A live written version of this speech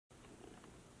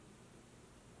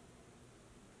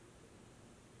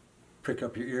prick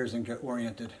up your ears and get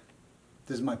oriented.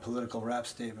 This is my political rap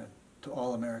statement to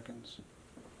all Americans.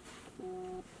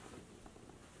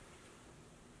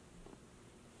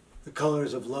 The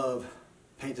colors of love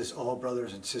paint us all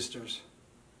brothers and sisters.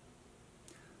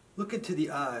 Look into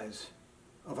the eyes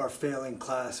of our failing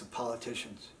class of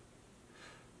politicians.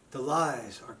 The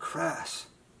lies are crass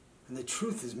and the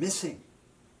truth is missing.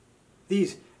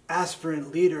 These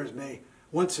aspirant leaders may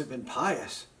once have been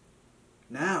pious.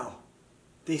 Now,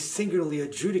 they singularly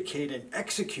adjudicate and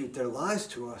execute their lies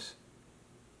to us.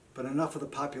 But enough of the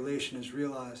population has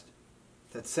realized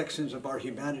that sections of our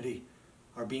humanity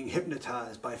are being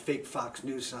hypnotized by fake Fox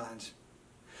News signs.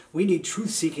 We need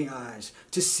truth-seeking eyes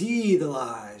to see the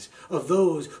lies of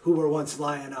those who were once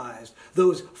lionized,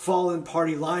 those fallen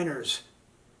party liners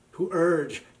who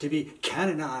urge to be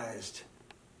canonized.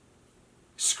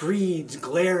 Screens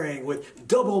glaring with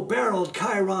double-barreled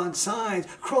chyron signs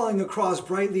crawling across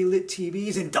brightly lit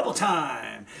TVs in double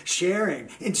time, sharing,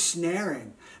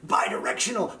 ensnaring,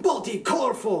 bi-directional,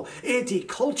 multicolorful,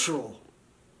 anti-cultural.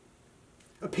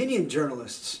 Opinion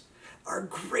journalists are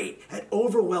great at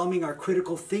overwhelming our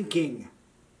critical thinking,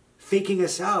 faking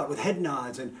us out with head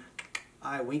nods and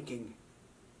eye winking,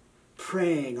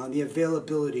 preying on the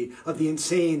availability of the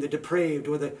insane, the depraved,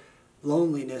 or the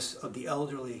loneliness of the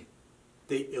elderly.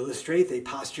 They illustrate, they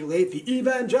postulate, the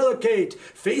evangelicate,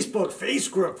 Facebook,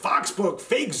 Facebook, Foxbook,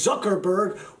 fake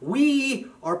Zuckerberg. We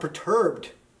are perturbed.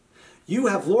 You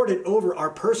have lorded over our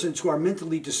persons who are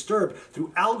mentally disturbed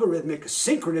through algorithmic,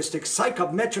 synchronistic,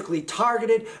 psychometrically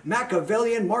targeted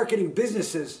Machiavellian marketing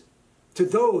businesses. To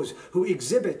those who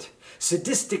exhibit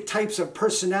sadistic types of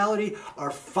personality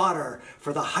are fodder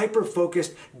for the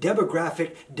hyper-focused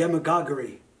demographic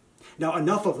demagoguery. Now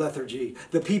enough of lethargy.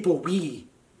 The people, we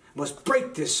must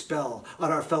break this spell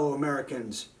on our fellow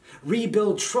Americans.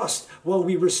 Rebuild trust while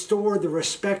we restore the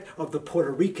respect of the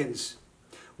Puerto Ricans.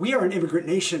 We are an immigrant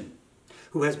nation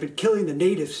who has been killing the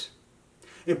natives,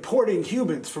 importing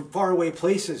humans from faraway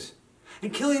places,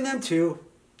 and killing them too,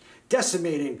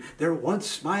 decimating their once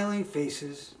smiling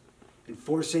faces,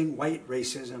 enforcing white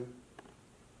racism.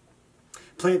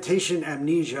 Plantation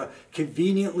amnesia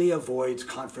conveniently avoids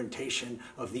confrontation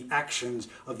of the actions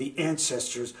of the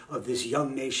ancestors of this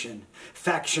young nation.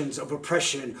 Factions of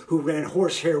oppression who ran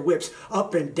horsehair whips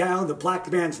up and down the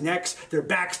black man's necks, their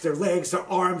backs, their legs, their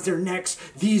arms, their necks.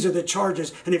 These are the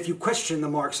charges. And if you question the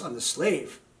marks on the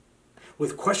slave,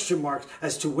 with question marks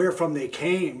as to where from they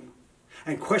came,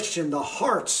 and question the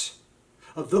hearts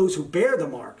of those who bear the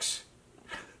marks,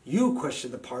 you question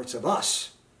the parts of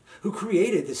us who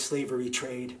created this slavery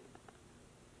trade.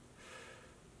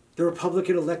 The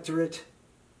Republican electorate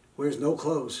wears no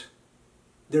clothes.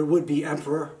 Their would-be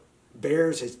emperor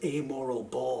bears his amoral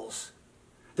balls.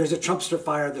 There's a Trumpster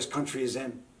fire this country is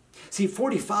in. See,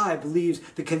 45 believes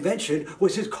the convention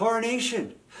was his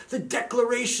coronation, the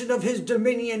declaration of his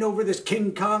dominion over this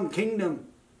King Kong kingdom,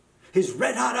 his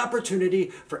red-hot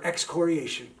opportunity for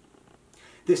excoriation.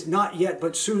 This not yet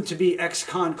but soon-to-be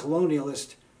ex-con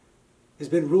colonialist has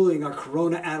been ruling our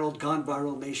corona-addled, gone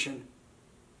viral nation.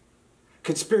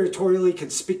 Conspiratorially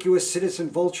conspicuous citizen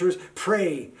vultures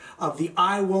prey of the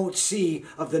I won't see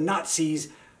of the Nazis.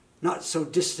 Not so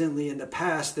distantly in the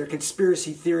past, their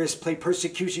conspiracy theorists play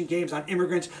persecution games on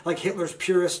immigrants like Hitler's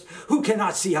purists, who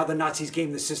cannot see how the Nazis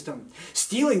gamed the system,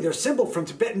 stealing their symbol from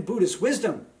Tibetan Buddhist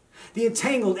wisdom. The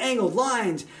entangled, angled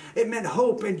lines, it meant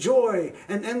hope and joy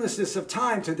and endlessness of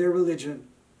time to their religion.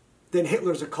 Then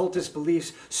Hitler's occultist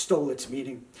beliefs stole its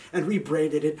meaning and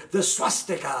rebranded it the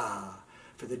swastika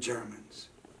for the Germans.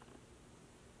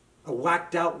 A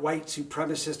whacked-out white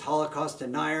supremacist Holocaust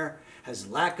denier has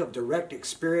lack of direct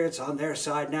experience on their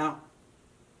side now.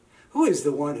 Who is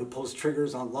the one who pulls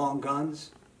triggers on long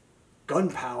guns,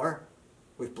 gunpowder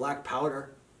with black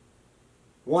powder?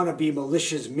 Wannabe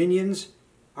militia's minions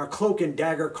are cloak and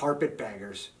dagger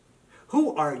carpetbaggers.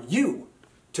 Who are you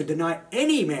to deny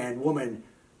any man, woman,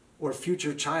 or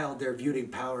future child their viewing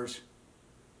powers?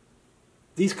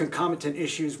 These concomitant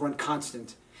issues run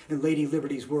constant in Lady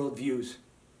Liberty's worldviews.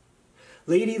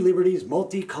 Lady Liberty's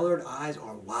multicolored eyes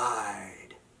are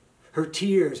wide. Her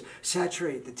tears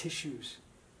saturate the tissues.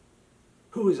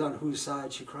 Who is on whose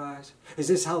side, she cries? Is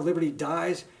this how Liberty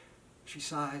dies? She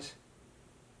sighs.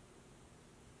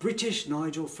 British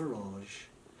Nigel Farage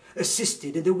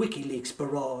assisted in the WikiLeaks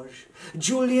barrage.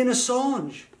 Julian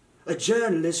Assange, a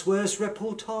journalist's worst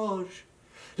reportage.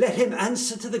 Let him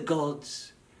answer to the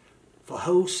gods for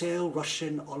wholesale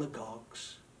Russian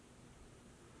oligarchs.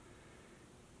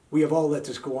 We have all let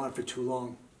this go on for too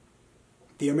long.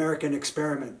 The American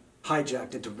experiment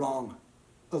hijacked into wrong,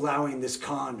 allowing this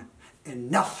con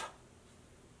enough.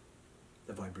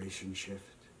 The vibration shift.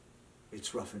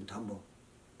 It's rough and tumble,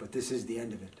 but this is the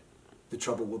end of it. The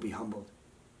trouble will be humbled.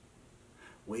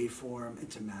 Waveform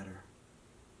into matter.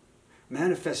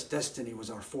 Manifest destiny was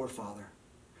our forefather.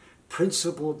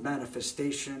 Principled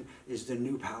manifestation is the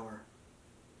new power.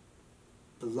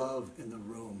 The love in the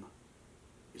room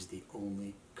is the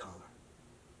only color.